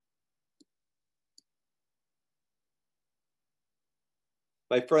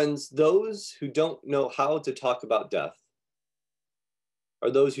My friends, those who don't know how to talk about death are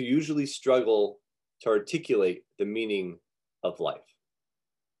those who usually struggle to articulate the meaning of life.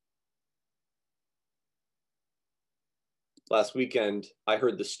 Last weekend, I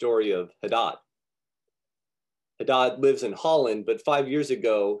heard the story of Haddad. Haddad lives in Holland, but 5 years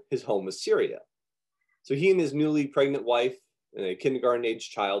ago, his home was Syria. So he and his newly pregnant wife and a kindergarten-age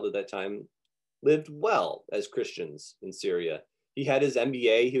child at that time lived well as Christians in Syria. He had his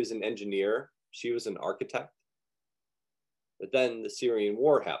MBA, he was an engineer, she was an architect. But then the Syrian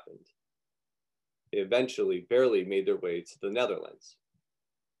war happened. They eventually barely made their way to the Netherlands.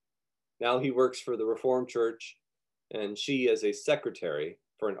 Now he works for the Reformed Church, and she as a secretary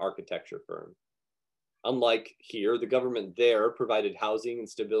for an architecture firm. Unlike here, the government there provided housing and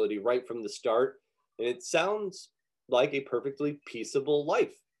stability right from the start, and it sounds like a perfectly peaceable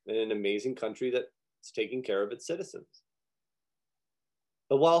life in an amazing country that's taking care of its citizens.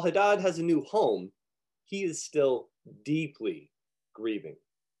 But while Haddad has a new home, he is still deeply grieving.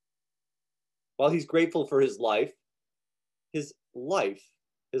 While he's grateful for his life has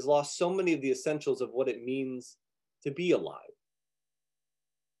lost so many of the essentials of what it means to be alive,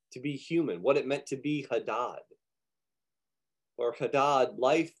 to be human, what it meant to be Haddad. For Haddad,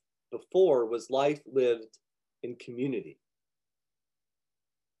 life before was life lived in community.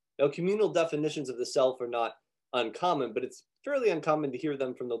 Now, communal definitions of the self are not uncommon, but it's fairly uncommon to hear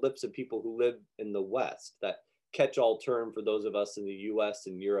them from the lips of people who live in the West, that catch-all term for those of us in the US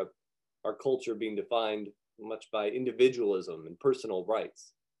and Europe, our culture being defined much by individualism and personal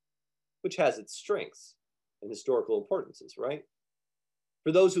rights, which has its strengths and historical importances, right?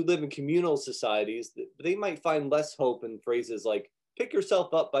 For those who live in communal societies, they might find less hope in phrases like, pick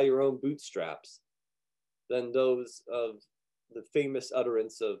yourself up by your own bootstraps, than those of the famous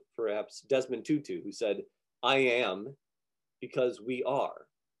utterance of perhaps Desmond Tutu, who said, I am because we are.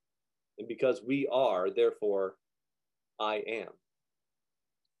 And because we are, therefore, I am.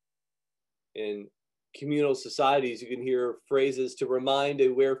 In communal societies, you can hear phrases to remind a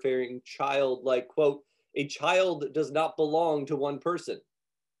wayfaring child like, quote, a child does not belong to one person.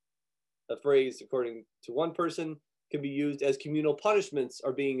 A phrase, according to one person, can be used as communal punishments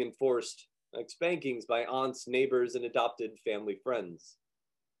are being enforced, like spankings by aunts, neighbors, and adopted family friends.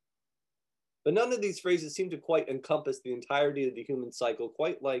 But none of these phrases seem to quite encompass the entirety of the human cycle,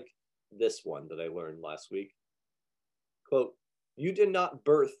 quite like this one that I learned last week. Quote, you did not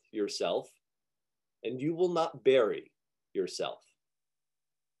birth yourself, and you will not bury yourself.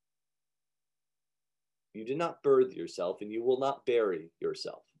 You did not birth yourself, and you will not bury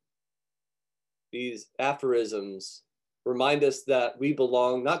yourself. These aphorisms remind us that we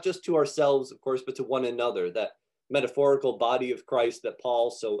belong not just to ourselves, of course, but to one another, that metaphorical body of Christ that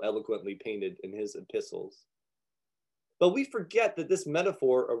Paul so eloquently painted in his epistles. But we forget that this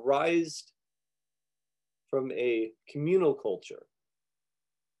metaphor arose from a communal culture,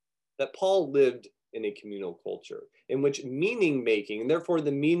 that Paul lived in a communal culture in which meaning making, and therefore the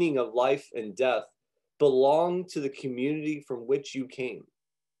meaning of life and death, belonged to the community from which you came.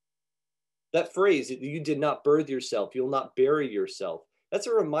 That phrase, you did not birth yourself, you'll not bury yourself, that's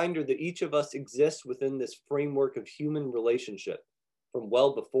a reminder that each of us exists within this framework of human relationship from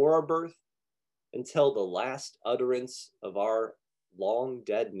well before our birth until the last utterance of our long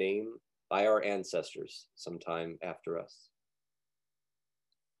dead name by our ancestors sometime after us.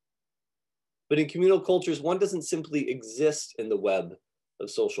 But in communal cultures, one doesn't simply exist in the web of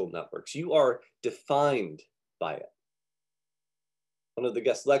social networks. You are defined by it. One of the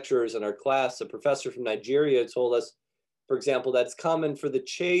guest lecturers in our class, a professor from Nigeria, told us, for example, that it's common for the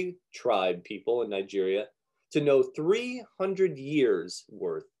Che tribe people in Nigeria to know 300 years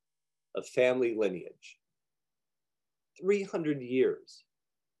worth of family lineage. 300 years.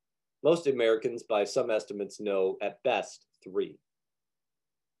 Most Americans, by some estimates, know at best three.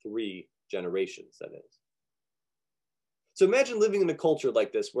 3 generations, that is. So imagine living in a culture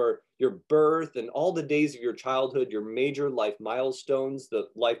like this where your birth and all the days of your childhood, your major life milestones, the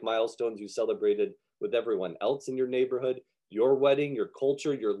life milestones you celebrated with everyone else in your neighborhood, your wedding, your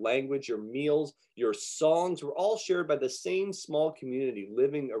culture, your language, your meals, your songs were all shared by the same small community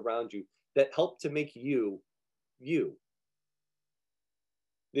living around you that helped to make you, you.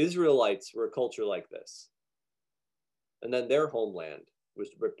 The Israelites were a culture like this. And then their homeland was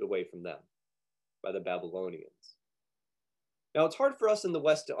ripped away from them by the Babylonians. Now, it's hard for us in the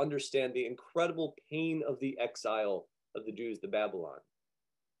West to understand the incredible pain of the exile of the Jews to Babylon.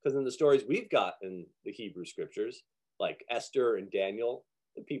 Because in the stories we've got in the Hebrew scriptures, like Esther and Daniel,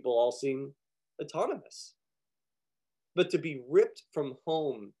 the people all seem autonomous. But to be ripped from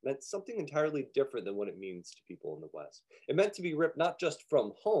home meant something entirely different than what it means to people in the West. It meant to be ripped not just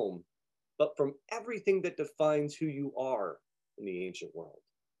from home, but from everything that defines who you are in the ancient world.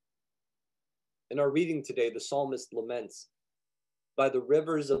 In our reading today, the psalmist laments, "By the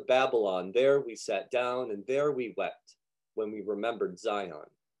rivers of Babylon, there we sat down and there we wept when we remembered Zion."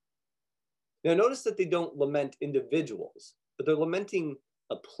 Now, notice that they don't lament individuals, but they're lamenting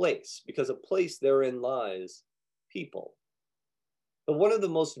a place, because a place therein lies people. But one of the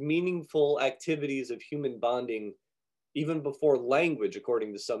most meaningful activities of human bonding, even before language,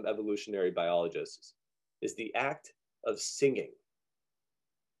 according to some evolutionary biologists, is the act of singing.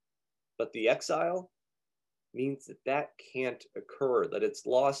 But the exile means that that can't occur, that it's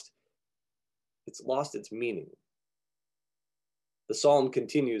lost its meaning. The psalm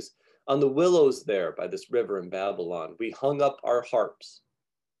continues, "On the willows there by this river in Babylon, we hung up our harps.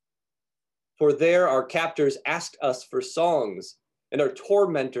 For there our captors asked us for songs, and our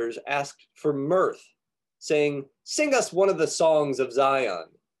tormentors asked for mirth, saying, 'Sing us one of the songs of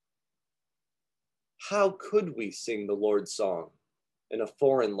Zion.' How could we sing the Lord's song in a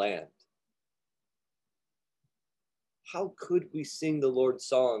foreign land? How could we sing the Lord's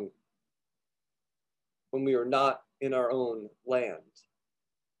song when we are not in our own land?"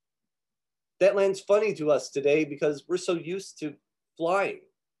 That land's funny to us today because we're so used to flying,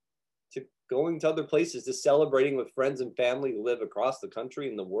 to going to other places, to celebrating with friends and family who live across the country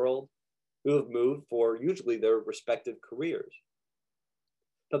and the world, who have moved for usually their respective careers.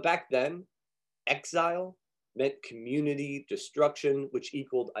 But back then, exile meant community destruction, which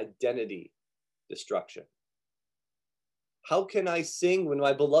equaled identity destruction. How can I sing when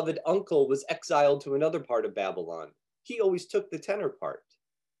my beloved uncle was exiled to another part of Babylon? He always took the tenor part.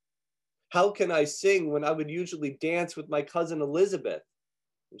 How can I sing when I would usually dance with my cousin Elizabeth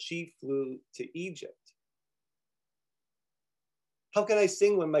and she flew to Egypt? How can I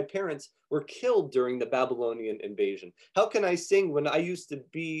sing when my parents were killed during the Babylonian invasion? How can I sing when I used to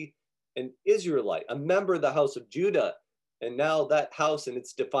be an Israelite, a member of the house of Judah, and now that house and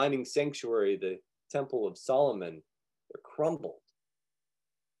its defining sanctuary, the Temple of Solomon, are crumbled?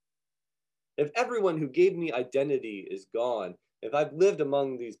 If everyone who gave me identity is gone, if I've lived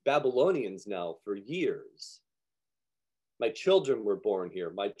among these Babylonians now for years, my children were born here.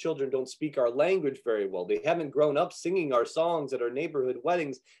 My children don't speak our language very well. They haven't grown up singing our songs at our neighborhood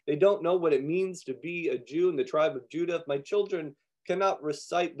weddings. They don't know what it means to be a Jew in the tribe of Judah. If my children cannot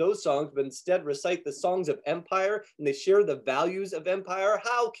recite those songs, but instead recite the songs of empire, and they share the values of empire,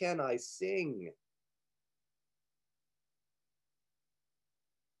 how can I sing?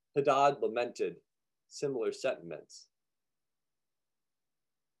 Hadad lamented similar sentiments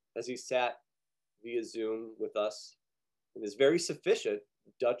as he sat via Zoom with us in his very sufficient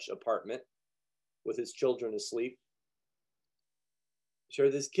Dutch apartment with his children asleep. Sure,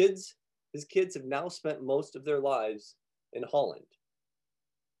 his kids have now spent most of their lives in Holland.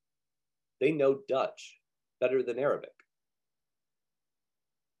 They know Dutch better than Arabic.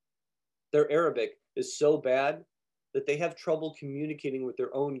 Their Arabic is so bad that they have trouble communicating with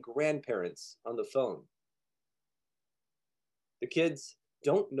their own grandparents on the phone. The kids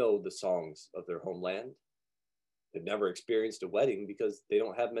don't know the songs of their homeland. They've never experienced a wedding because they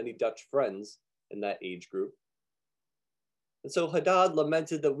don't have many Dutch friends in that age group. And so Hadad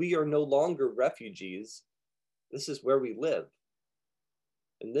lamented that we are no longer refugees. This is where we live.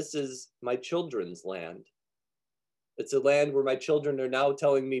 And this is my children's land. It's a land where my children are now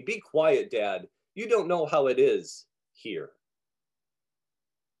telling me, "Be quiet, Dad. You don't know how it is here."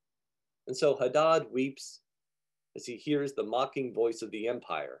 And so Hadad weeps as he hears the mocking voice of the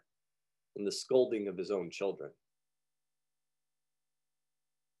empire and the scolding of his own children.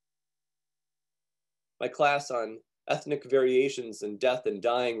 My class on ethnic variations in death and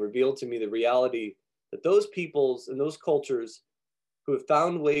dying revealed to me the reality that those peoples and those cultures who have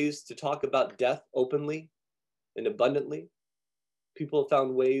found ways to talk about death openly and abundantly, people have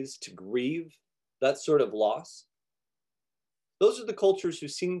found ways to grieve that sort of loss. Those are the cultures who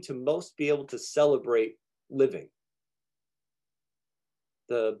seem to most be able to celebrate living.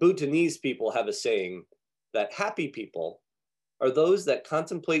 The Bhutanese people have a saying that happy people are those that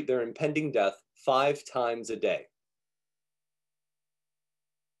contemplate their impending death 5 times a day.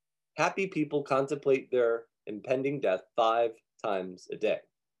 Happy people contemplate their impending death 5 times a day.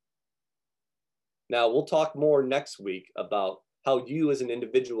 Now, we'll talk more next week about how you as an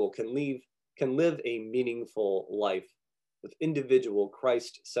individual can live a meaningful life with individual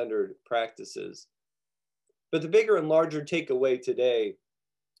Christ-centered practices. But the bigger and larger takeaway today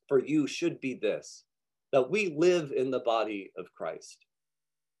for you should be this, that we live in the body of Christ,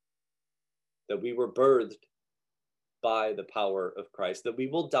 that we were birthed by the power of Christ, that we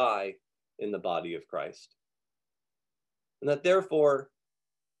will die in the body of Christ. And that therefore,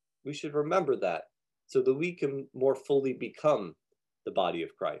 we should remember that so that we can more fully become the body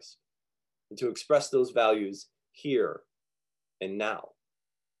of Christ and to express those values here and now.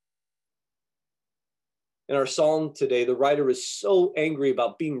 In our psalm today, the writer is so angry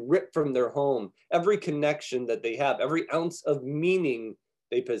about being ripped from their home, every connection that they have, every ounce of meaning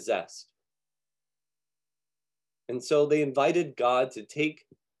they possessed. And so they invited God to take,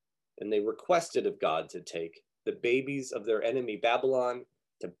 and they requested of God to take the babies of their enemy Babylon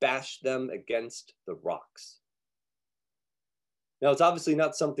to bash them against the rocks. Now, it's obviously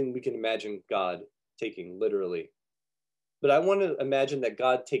not something we can imagine God taking literally, but I want to imagine that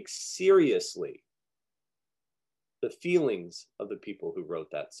God takes seriously the feelings of the people who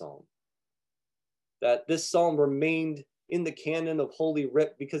wrote that psalm. That this psalm remained in the canon of Holy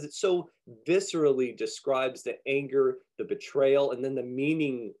Writ because it so viscerally describes the anger, the betrayal, and then the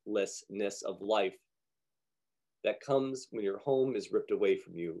meaninglessness of life that comes when your home is ripped away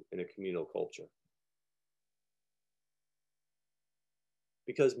from you in a communal culture.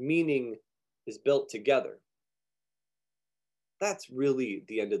 Because meaning is built together. That's really, at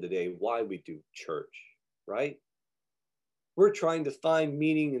the end of the day, why we do church, right? We're trying to find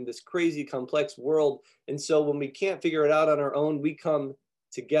meaning in this crazy, complex world. And so when we can't figure it out on our own, we come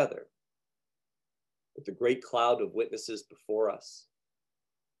together with the great cloud of witnesses before us,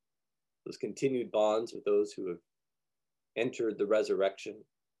 those continued bonds with those who have entered the resurrection,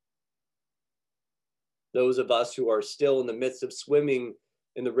 those of us who are still in the midst of swimming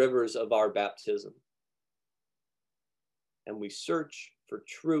in the rivers of our baptism. And we search for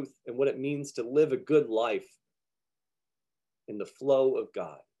truth and what it means to live a good life in the flow of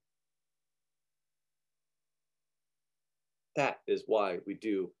God. That is why we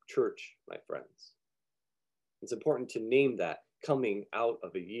do church, my friends. It's important to name that coming out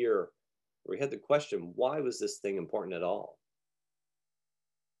of a year where we had the question, why was this thing important at all?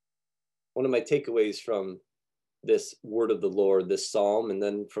 One of my takeaways from this word of the Lord, this psalm, and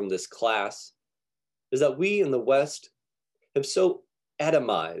then from this class, is that we in the West have so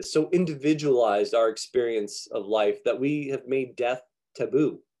atomized, so individualized our experience of life that we have made death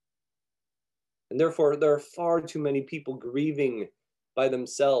taboo. And therefore, there are far too many people grieving by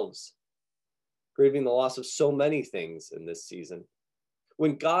themselves, grieving the loss of so many things in this season,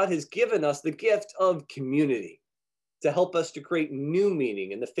 when God has given us the gift of community to help us to create new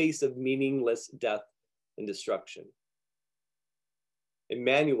meaning in the face of meaningless death and destruction.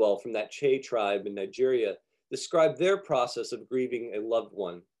 Emmanuel from that Che tribe in Nigeria described their process of grieving a loved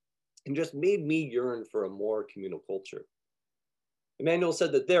one and just made me yearn for a more communal culture. Emmanuel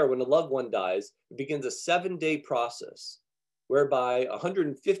said that there, when a loved one dies, it begins a 7-day process whereby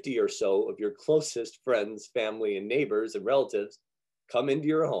 150 or so of your closest friends, family, and neighbors and relatives come into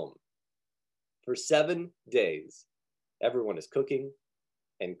your home. For 7 days, everyone is cooking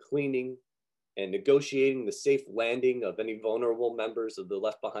and cleaning and negotiating the safe landing of any vulnerable members of the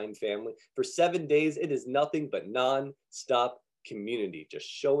left behind family. For 7 days, it is nothing but non-stop community, just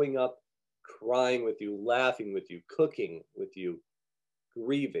showing up, crying with you, laughing with you, cooking with you,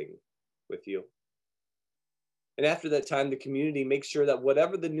 grieving with you. And after that time, the community makes sure that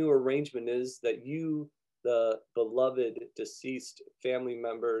whatever the new arrangement is, that you, the beloved deceased family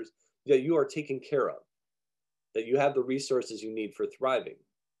members, that you are taken care of, that you have the resources you need for thriving.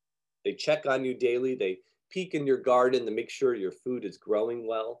 They check on you daily. They peek in your garden to make sure your food is growing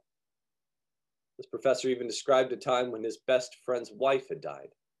well. This professor even described a time when his best friend's wife had died.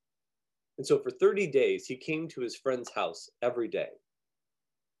 And so for 30 days, he came to his friend's house every day.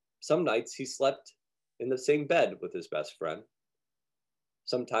 Some nights he slept in the same bed with his best friend.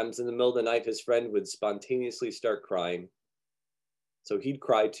 Sometimes in the middle of the night, his friend would spontaneously start crying. So he'd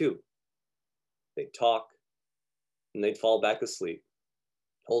cry too. They'd talk and they'd fall back asleep,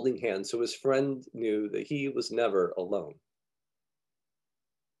 holding hands, so his friend knew that he was never alone.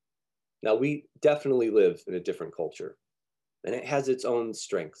 Now, we definitely live in a different culture, and it has its own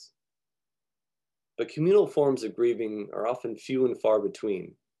strengths. But communal forms of grieving are often few and far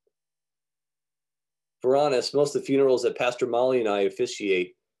between. If we're honest, most of the funerals that Pastor Molly and I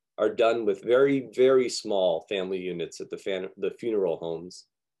officiate are done with very, very small family units at the funeral homes.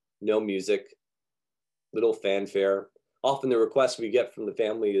 No music, little fanfare. Often the request we get from the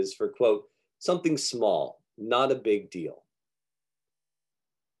family is for, quote, something small, not a big deal.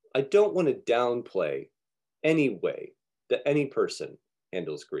 I don't want to downplay any way that any person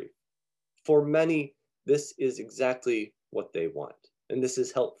handles grief. For many, this is exactly what they want, and this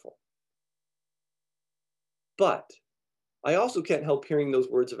is helpful. But I also can't help hearing those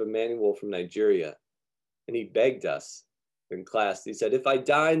words of Emmanuel from Nigeria And he begged us in class. He said, if I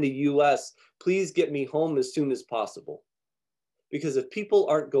die in the US, please get me home as soon as possible. Because if people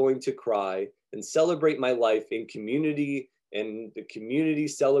aren't going to cry and celebrate my life in community, and the community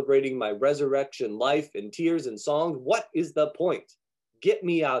celebrating my resurrection life in tears and songs, what is the point? Get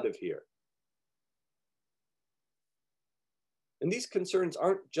me out of here. And these concerns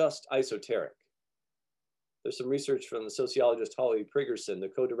aren't just esoteric. There's some research from the sociologist Holly Prigerson,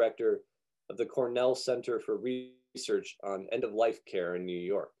 the co-director of the Cornell Center for Research on End-of-Life Care in New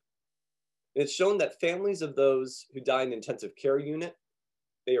York. And it's shown that families of those who die in an intensive care unit,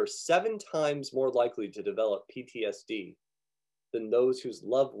 they are 7 times more likely to develop PTSD than those whose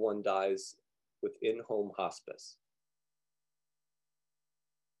loved one dies with in-home hospice.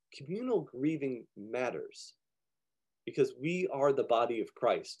 Communal grieving matters because we are the body of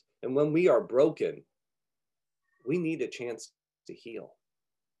Christ. And when we are broken, we need a chance to heal.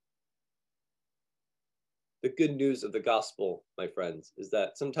 The good news of the gospel, my friends, is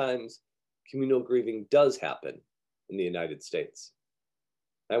that sometimes communal grieving does happen in the United States.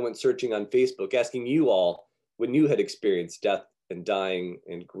 I went searching on Facebook asking you all when you had experienced death and dying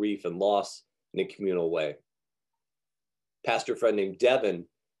and grief and loss in a communal way. Pastor friend named Devin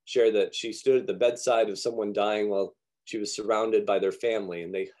shared that she stood at the bedside of someone dying while she was surrounded by their family,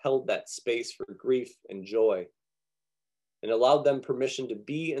 and they held that space for grief and joy and allowed them permission to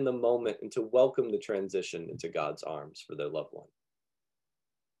be in the moment and to welcome the transition into God's arms for their loved one.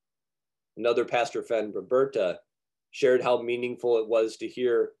 Another pastor friend, Roberta, shared how meaningful it was to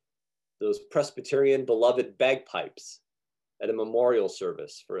hear those Presbyterian beloved bagpipes at a memorial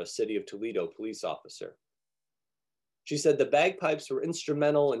service for a City of Toledo police officer. She said the bagpipes were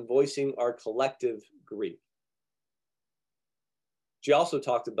instrumental in voicing our collective grief. She also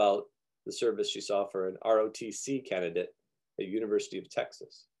talked about the service she saw for an ROTC candidate at University of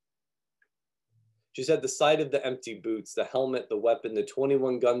Texas. She said the sight of the empty boots, the helmet, the weapon, the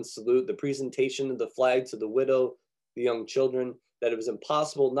 21-gun salute, the presentation of the flag to the widow, the young children, that it was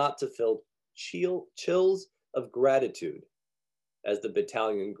impossible not to feel chills of gratitude as the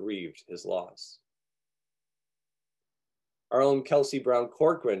battalion grieved his loss. Our own Kelsey Brown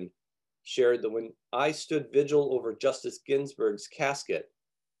Corcoran shared that when I stood vigil over Justice Ginsburg's casket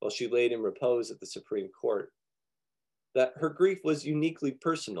while she laid in repose at the Supreme Court, that her grief was uniquely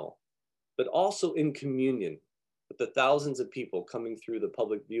personal, but also in communion with the thousands of people coming through the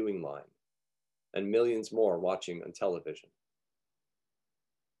public viewing line and millions more watching on television.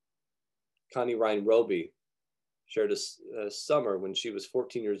 Connie Ryan Roby shared a summer when she was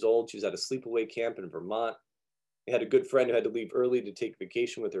 14 years old. She was at a sleepaway camp in Vermont. They had a good friend who had to leave early to take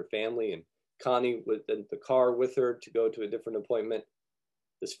vacation with her family, and Connie was in the car with her to go to a different appointment.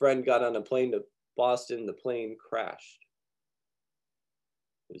 This friend got on a plane to Boston. The plane crashed.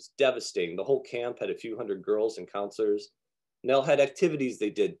 It was devastating. The whole camp had a few hundred girls and counselors, and they all had activities they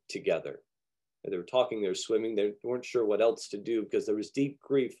did together. They were talking, they were swimming, they weren't sure what else to do because there was deep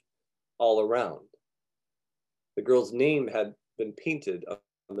grief all around. The girl's name had been painted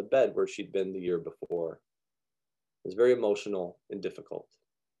on the bed where she'd been the year before. It was very emotional and difficult.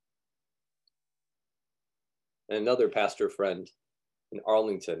 And another pastor friend in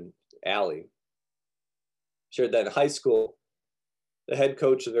Arlington, Allie, shared that in high school, the head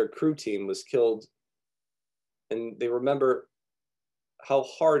coach of their crew team was killed, and they remember how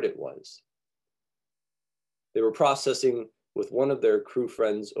hard it was. They were processing with one of their crew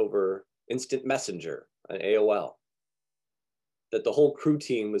friends over instant messenger on AOL, that the whole crew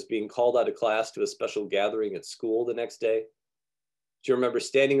team was being called out of class to a special gathering at school the next day. Do you remember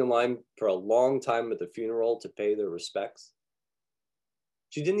standing in line for a long time at the funeral to pay their respects?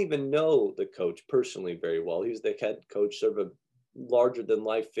 She didn't even know the coach personally very well. He was the head coach, sort of a larger than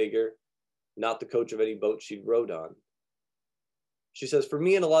life figure, not the coach of any boat she'd rowed on. She says, for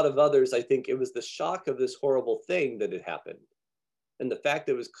me and a lot of others, I think it was the shock of this horrible thing that had happened, and the fact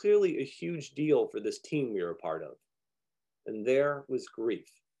that it was clearly a huge deal for this team we were a part of. And there was grief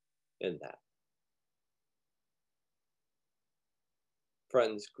in that.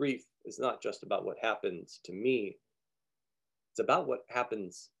 Friends, grief is not just about what happens to me, it's about what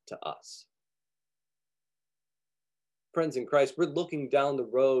happens to us. Friends in Christ, we're looking down the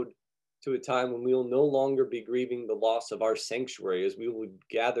road to a time when we will no longer be grieving the loss of our sanctuary, as we will be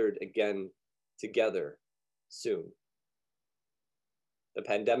gathered again together soon. The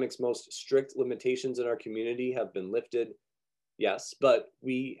pandemic's most strict limitations in our community have been lifted, yes, but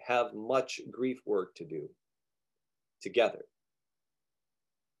we have much grief work to do together.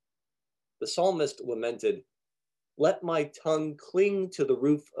 The psalmist lamented, "Let my tongue cling to the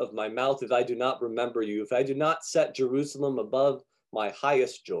roof of my mouth if I do not remember you, if I do not set Jerusalem above my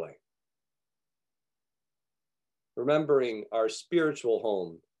highest joy." remembering our spiritual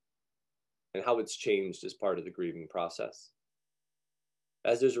home and how it's changed as part of the grieving process,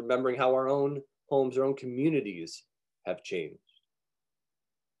 as is remembering how our own homes, our own communities have changed.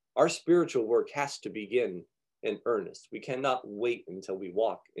 Our spiritual work has to begin in earnest. We cannot wait until we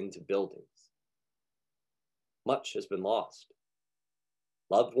walk into buildings. Much has been lost.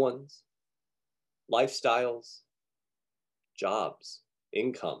 Loved ones, lifestyles, jobs,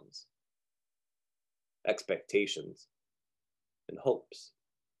 incomes, expectations, and hopes.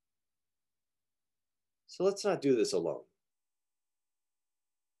 So let's not do this alone.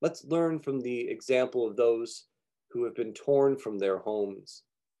 Let's learn from the example of those who have been torn from their homes,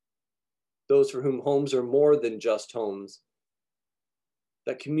 those for whom homes are more than just homes,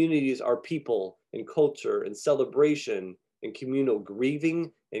 that communities are people and culture and celebration and communal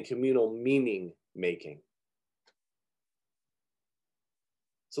grieving and communal meaning making.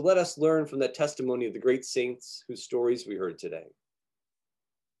 So let us learn from that testimony of the great saints whose stories we heard today.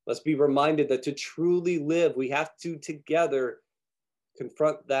 Let's be reminded that to truly live, we have to together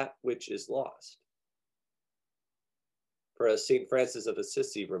confront that which is lost. For as St. Francis of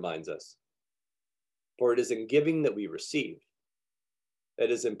Assisi reminds us, for it is in giving that we receive,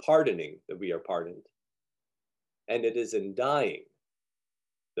 it is in pardoning that we are pardoned, and it is in dying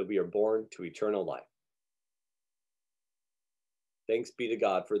that we are born to eternal life. Thanks be to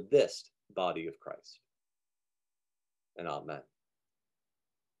God for this body of Christ. And amen.